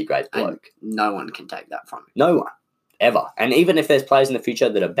a really great bloke. And no one can take that from him. No one, ever. And even if there's players in the future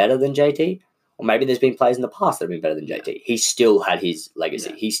that are better than JT, or maybe there's been players in the past that have been better than JT, he still had his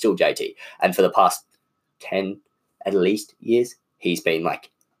legacy. Yeah. He's still JT. And for the past 10, at least, years, he's been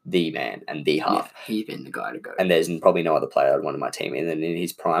like the man and the half. Yeah, he's been the guy to go. And there's probably no other player I'd want in my team. And then in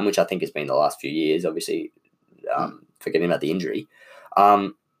his prime, which I think has been the last few years, obviously, forgetting about the injury.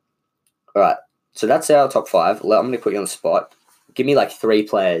 All right. So that's our top 5. I'm going to put you on the spot. Give me like 3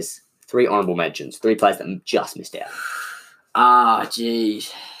 players, 3 honourable mentions, 3 players that just missed out.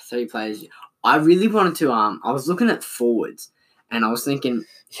 Geez. 3 players. I really wanted to, I was looking at forwards and I was thinking.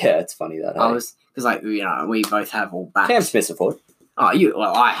 Yeah, it's funny that. Because we both have all backs. Cam Smith's a forward.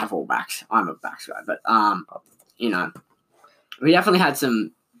 I have all backs. I'm a backs guy. But, we definitely had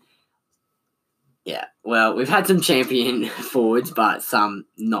some. Yeah, well, we've had some champion forwards, but some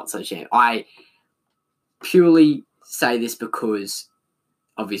not so champion. I purely say this because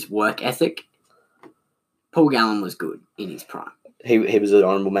of his work ethic. Paul Gallen was good in his prime. He was an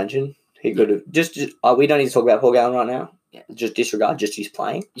honourable mention. He could have just we don't need to talk about Paul Gallen right now. Yeah. Just disregard. Just his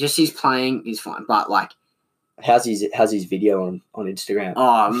playing. Just his playing is fine, but like, how's his video on Instagram?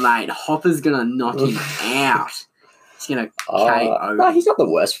 Oh mate, Hopper's gonna knock him out. He's gonna KO. No, he's not the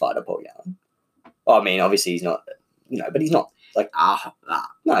worst fighter, Paul Gallen. I mean, obviously he's not, but he's not like.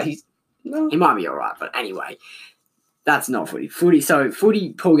 No. He might be all right, but anyway, that's not footy.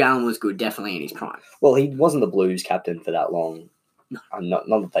 Footy, Paul Gallen was good, definitely in his prime. Well, he wasn't the Blues captain for that long. No. Not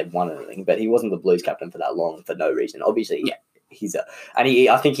that they won anything, but he wasn't the Blues captain for that long for no reason. Obviously,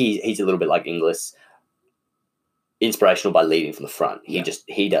 I think he's a little bit like Inglis, inspirational by leading from the front. He does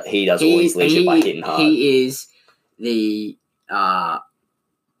all his leadership by hitting hard. He is the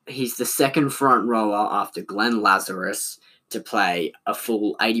he's the second front rower after Glenn Lazarus to play a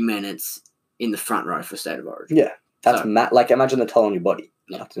full 80 minutes in the front row for State of Origin. Yeah, that's like imagine the toll on your body.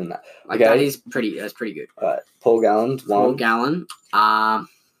 Yeah. Doing that. Like that's pretty good. All right, Paul Gallen. Paul Gallen.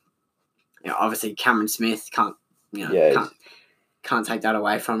 Obviously Cameron Smith can't take that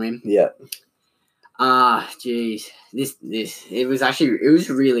away from him. Yeah. Geez, it was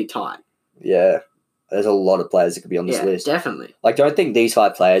really tight. Yeah. There's a lot of players that could be on this list. Definitely. Like, don't think these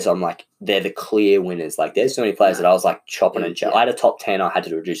 5 players, I'm like, they're the clear winners. Like, there's so many players that I was like chopping and chopping. I had a top 10, I had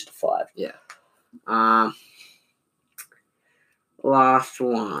to reduce it to 5. Yeah. Last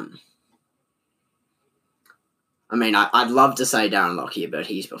one. I mean, I'd love to say Darren Lockyer, but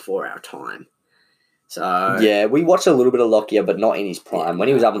he's before our time. So yeah, we watched a little bit of Lockyer, but not in his prime. When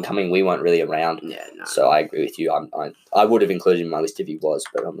he was up and coming, we weren't really around. Yeah, no. So I agree with you. I would have included him in my list if he was,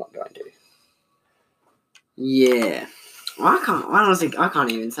 but I'm not going to. Yeah, I can't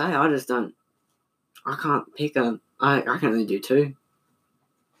even say. I just don't. I can't pick a. I can only do 2.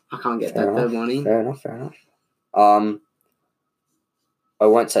 I can't get that third one in. Fair enough. I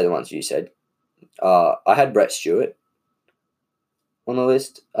won't say the ones you said. I had Brett Stewart. on the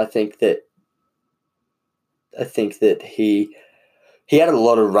list. I think that he had a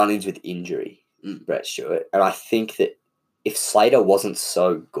lot of run-ins with injury, Brett Stewart, and I think that if Slater wasn't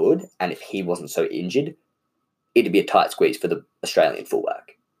so good and if he wasn't so injured, it'd be a tight squeeze for the Australian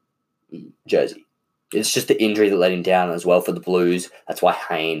fullback jersey. It's just the injury that let him down as well for the Blues. That's why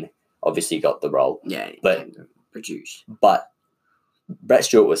Hayne obviously got the role. Yeah, but produced. But Brett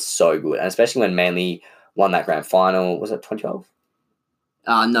Stewart was so good, and especially when Manly won that grand final. Was it 2012?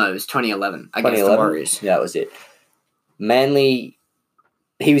 No, it was 2011 against the Warriors. Yeah, that was it. Manly,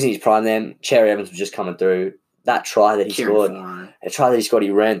 he was in his prime then. Cherry Evans was just coming through. That try that he scored, he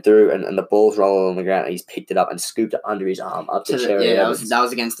ran through, and the ball's rolling on the ground, and he's picked it up and scooped it under his arm up to Cherry Evans. That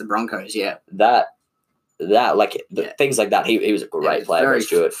was against the Broncos, yeah. Things like that. He was a great player, Brett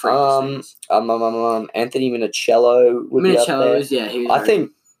Stewart. Anthony Minicello would be up there. Yeah, I think,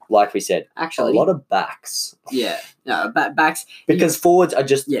 like we said, actually a lot of backs. Yeah, no, backs because forwards are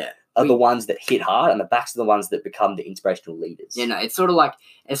just the ones that hit hard, and the backs are the ones that become the inspirational leaders. Yeah, no, it's sort of like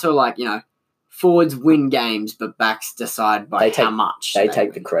forwards win games, but backs decide how much they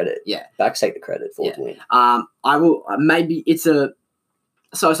take the credit. Yeah, backs take the credit. Forwards win. I will maybe it's a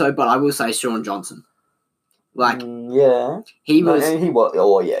so, but I will say Sean Johnson. He was. He was.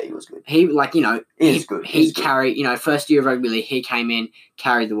 Oh yeah, he was good. He He's good. He carried. First year of rugby league, he came in,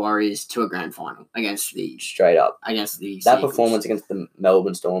 carried the Warriors to a grand final against the performance against the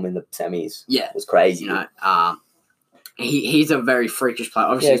Melbourne Storm in the semis. Was crazy. He's a very freakish player.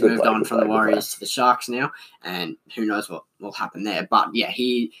 Obviously, he's moved on from the Warriors to the Sharks now, and who knows what will happen there. But yeah,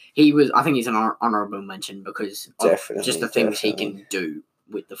 he was. I think he's an honourable mention because of just the things he can do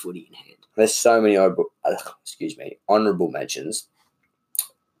with the footy in hand. There's so many honourable mentions,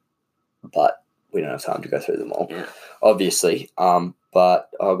 but we don't have time to go through them all, obviously. But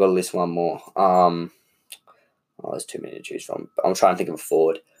I've got to list one more. There's too many to choose from. I'm trying to think of a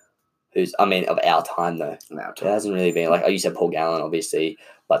forward of our time though. There hasn't really been you said Paul Gallen, obviously,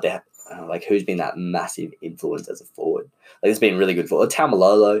 but who's been that massive influence as a forward? There's been really good forward.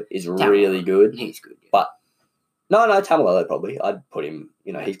 Taumalolo is really good. He's good, but. No, Taumalolo probably. I'd put him,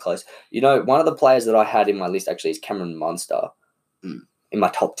 he's close. One of the players that I had in my list actually is Cameron Munster in my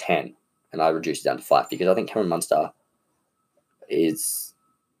top 10, and I reduced it down to 5 because I think Cameron Munster is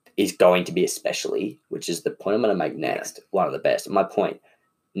going to be especially, which is the point I'm going to make next, one of the best. My point,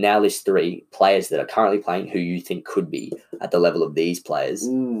 now list 3 players that are currently playing who you think could be at the level of these players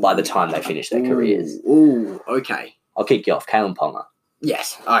by the time they finish their careers. Okay. I'll kick you off. Kalyn Ponga.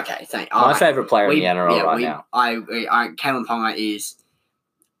 Yes. Okay. My favourite player in the NRL now. Kalyn Ponga is.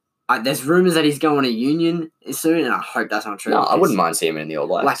 There's rumours that he's going to Union soon, and I hope that's not true. No, I wouldn't mind seeing him in the All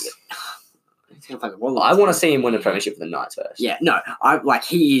Blacks. I want to see him win a premiership for the Knights first. Yeah. No.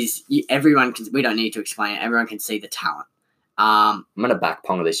 He is. Everyone can. We don't need to explain it. Everyone can see the talent. I'm gonna back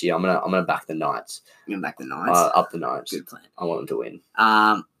Ponga this year. I'm gonna back the Knights. You're gonna back the Knights. Up the Knights. Good plan. I want them to win.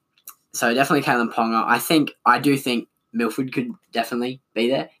 So definitely Kalyn Ponga. I do think Milford could definitely be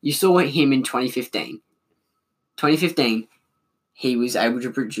there. You saw him in 2015. 2015, he was able to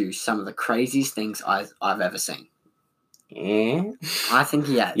produce some of the craziest things I've ever seen. Yeah. I think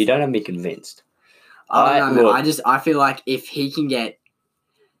he has. You don't have me convinced. I feel like if he can get,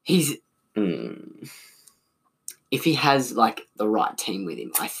 if he has the right team with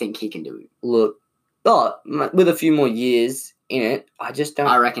him, I think he can do it. Look, with a few more years in it, I just don't.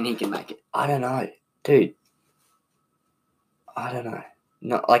 I reckon he can make it. I don't know, dude. I don't know.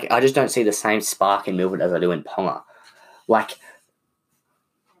 No, I just don't see the same spark in Milford as I do in Ponga.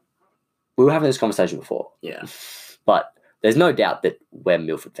 We were having this conversation before. Yeah. But there's no doubt that we're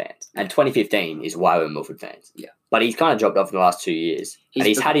Milford fans. And 2015 is why we're Milford fans. Yeah. But he's kind of dropped off in the last 2 years.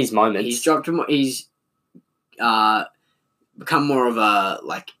 He's had his moments. He's become more of a,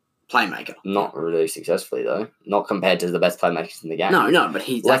 playmaker. Not really successfully, though. Not compared to the best playmakers in the game. No, but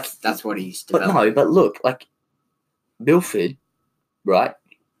that's what he's developed. But look, Milford, right?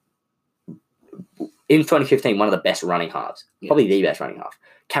 In 2015, one of the best running halves. Yeah. Probably the best running half.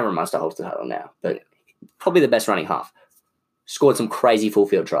 Cameron Munster holds the title now, but probably the best running half. Scored some crazy full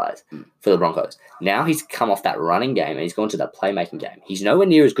field tries for the Broncos. Now he's come off that running game and he's gone to that playmaking game. He's nowhere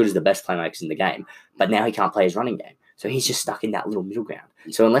near as good as the best playmakers in the game, but now he can't play his running game. So he's just stuck in that little middle ground.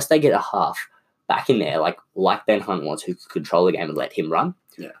 So unless they get a half back in there, like Ben Hunt was, who could control the game and let him run,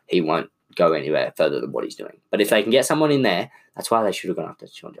 he won't go anywhere further than what he's doing. But if they can get someone in there, that's why they should have gone after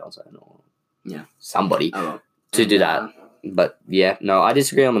Sean Johnson or somebody to do that. But I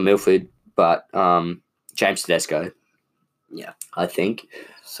disagree on the Milford, but James Tedesco. Yeah. I think.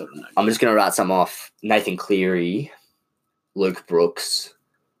 Sort of I'm just going to write some off. Nathan Cleary, Luke Brooks.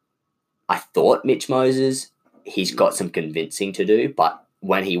 I thought Mitch Moses, he's got some convincing to do. But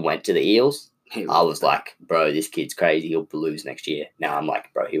when he went to the Eels, I was like, bro, this kid's crazy. He'll Blues next year. Now I'm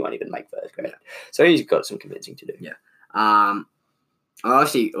like, bro, he won't even make first grade. So he's got some convincing to do. Yeah.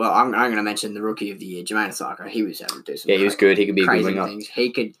 Obviously, well, I'm going to mention the rookie of the year, Jermaine Osaka. He was able to do some. Yeah, he was good. He could be a good winger. Things.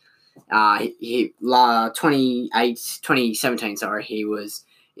 He could. 2017. Sorry, he was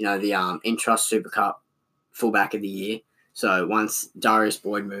the Intrust Super Cup fullback of the year. So once Darius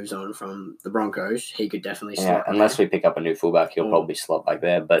Boyd moves on from the Broncos, he could definitely slot. Unless we pick up a new fullback, he'll probably slot back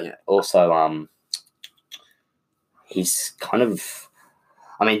there. But also, he's kind of,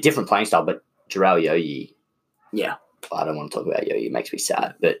 different playing style. But Jarrell Yoyi. Yeah. I don't want to talk about Yoyi. It makes me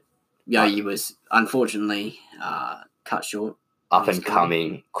sad. But Yoyi was unfortunately cut short. Up and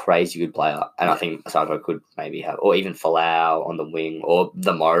coming, crazy good player. And I think Osaka could maybe have, or even Falau on the wing, or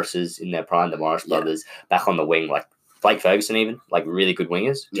the Morrises in their prime, the Morris brothers back on the wing, like Blake Ferguson, even like really good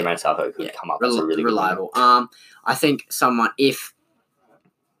wingers. Jermaine Osaka could come up as a really reliable. Good winger. I think someone if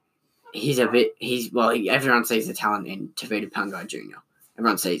everyone sees the talent in Tavita Pangai Jr.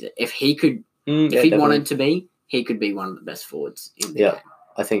 Everyone sees it. If he could, if he wanted to be, he could be one of the best forwards in the game.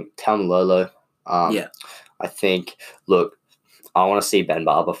 I think Tamalolo. I think I want to see Ben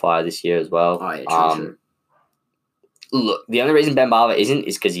Barber fire this year as well. Oh, yeah, true. Look, the only reason Ben Barber isn't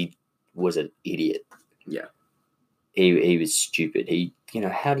is because he was an idiot. Yeah. He was stupid.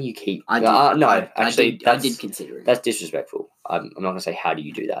 How do you keep... I did consider it. That's disrespectful. I'm not going to say how do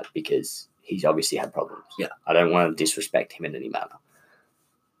you do that because he's obviously had problems. Yeah. I don't want to disrespect him in any manner.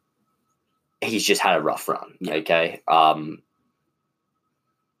 He's just had a rough run, okay? I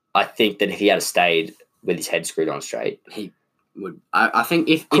think that if he had stayed with his head screwed on straight... He would. I think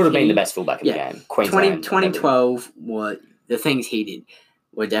if could have been the best fullback in the game. Queensland 2012 the things he did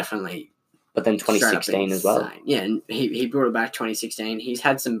were definitely. But then 2016 as well. Yeah, and he brought it back 2016. He's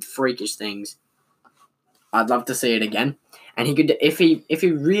had some freakish things. I'd love to see it again. And he could, if he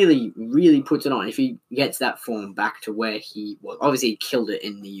really, really puts it on, if he gets that form back to where he was, obviously he killed it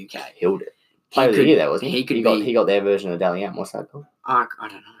in the UK. Killed it. Player of the year, that wasn't he? He got their version of Dally M. What's that called? I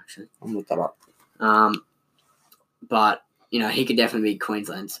don't know actually. I'll look that up. But he could definitely be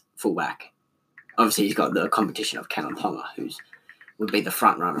Queensland's fullback. Obviously, he's got the competition of Callum Ponga, who's would be the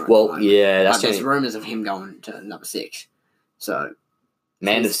front runner. That's there's rumours of him going to number 6. So,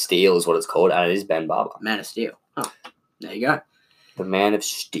 Man of Steel is what it's called, and it is Ben Barber. Man of Steel. Oh, there you go. The Man of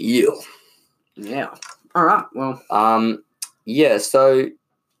Steel. Yeah. All right. Well. So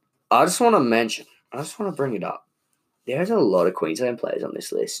I just want to bring it up. There's a lot of Queensland players on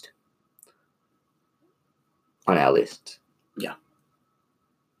this list. On our list. Yeah.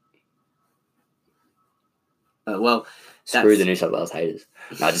 Screw the New South Wales haters.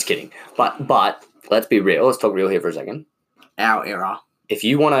 No, just kidding. But let's be real. Let's talk real here for a second. Our era. If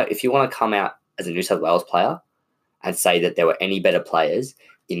you wanna come out as a New South Wales player and say that there were any better players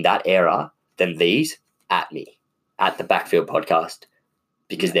in that era than these, at me, at the Backfield podcast,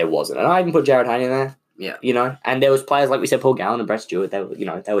 because there wasn't. And I even put Jared Hayne in there. Yeah. And there was players like we said, Paul Gallen and Brett Stewart. They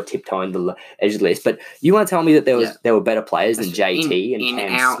were tiptoeing the edge of the list. But you want to tell me that there were better players than JT and in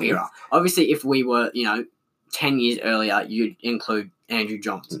Cam our Smith? era? Obviously, if we were 10 years earlier, you'd include Andrew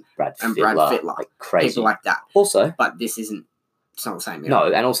Johnson Brad and Fittler, Brad Fittler, like crazy people like that. Also, but this isn't. It's not the same era.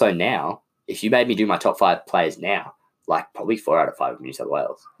 No, and also now, if you made me do my top 5 players now, like probably 4 out of 5 of New South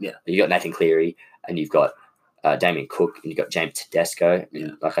Wales. Yeah. You got Nathan Cleary, and you've got Damien Cook, and you've got James Tedesco.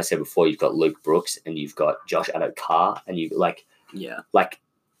 And like I said before, you've got Luke Brooks, and you've got Josh Addo-Carr, and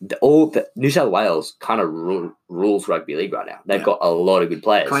all the New South Wales kind of rules rugby league right now. They've got a lot of good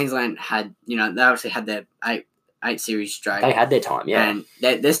players. Queensland had, they obviously had their eight series straight. They had their time, yeah. And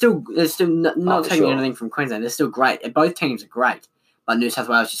they're still not taking anything from Queensland. They're still great. Both teams are great, but New South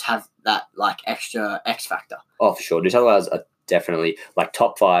Wales just have that extra X factor. Oh, for sure. New South Wales are definitely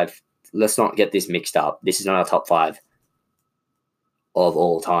top 5. Let's not get this mixed up. This is not our top 5 of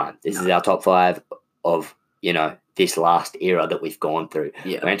all time. This is our top 5 of, this last era that we've gone through.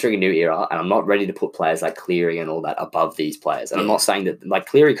 Yeah. We're entering a new era, and I'm not ready to put players like Cleary and all that above these players. And I'm not saying that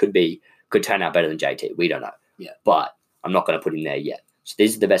Cleary could turn out better than JT. We don't know. Yeah. But I'm not going to put him there yet. So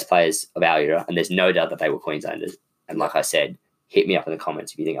these are the best players of our era, and there's no doubt that they were Queenslanders. And like I said, hit me up in the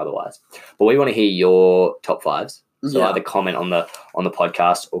comments if you think otherwise. But we want to hear your top 5s. So either comment on the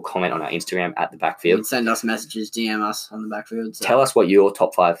podcast or comment on our Instagram at the Backfield. You can send us messages, DM us on the Backfield. So. Tell us what your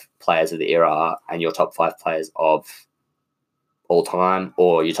top 5 players of the era are and your top 5 players of all time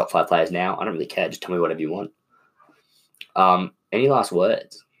or your top 5 players now. I don't really care. Just tell me whatever you want. Any last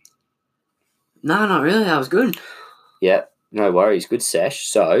words? No, not really. That was good. Yeah. No worries. Good sesh.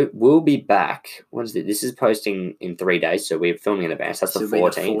 So we'll be back. What is it? This is posting in 3 days, so we're filming in advance. That's the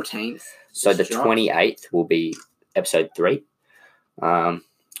 14th. 14th. So the 28th will be episode 3.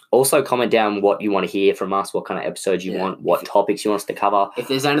 Also, comment down what you want to hear from us, what kind of episodes you want, what topics you want us to cover. If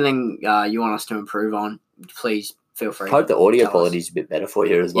there's anything you want us to improve on, please feel free. Hope the audio quality is a bit better for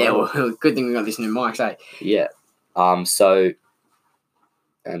you as well. Yeah, well, good thing we got this new mic, eh? Yeah. So,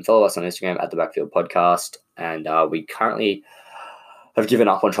 and follow us on Instagram at The Backfield Podcast. And we currently have given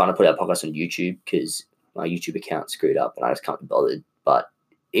up on trying to put our podcast on YouTube because my YouTube account screwed up and I just can't be bothered. But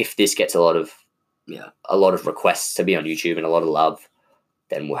if this gets a lot of requests to be on YouTube and a lot of love,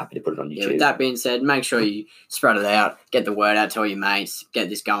 then we're happy to put it on YouTube. Yeah, with that being said, make sure you spread it out, get the word out to all your mates, get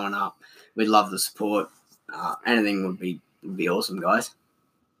this going up. We'd love the support. Anything would be awesome, guys.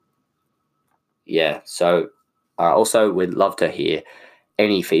 Yeah. So also, we'd love to hear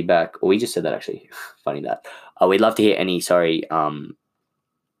any feedback. We just said that actually. Funny that. We'd love to hear any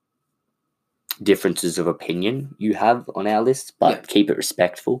differences of opinion you have on our list, but keep it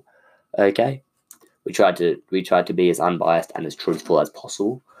respectful. Okay. We tried to be as unbiased and as truthful as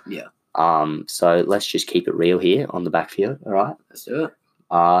possible. Yeah. So let's just keep it real here on the backfield. All right. Let's do it.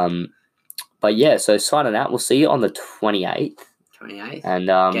 But yeah, so signing out. We'll see you on the 28th. 28th. And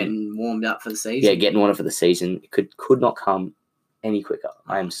getting warmed up for the season. Yeah, getting warmed up for the season. It could not come any quicker.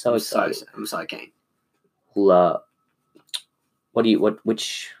 I am so excited. I'm so keen. We'll we'll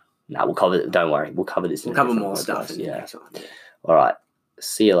cover it. Don't worry. We'll cover this. We'll cover more stuff in the Yeah. next one. Yeah. All right.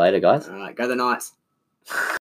 See you later, guys. All right. Go the Knights.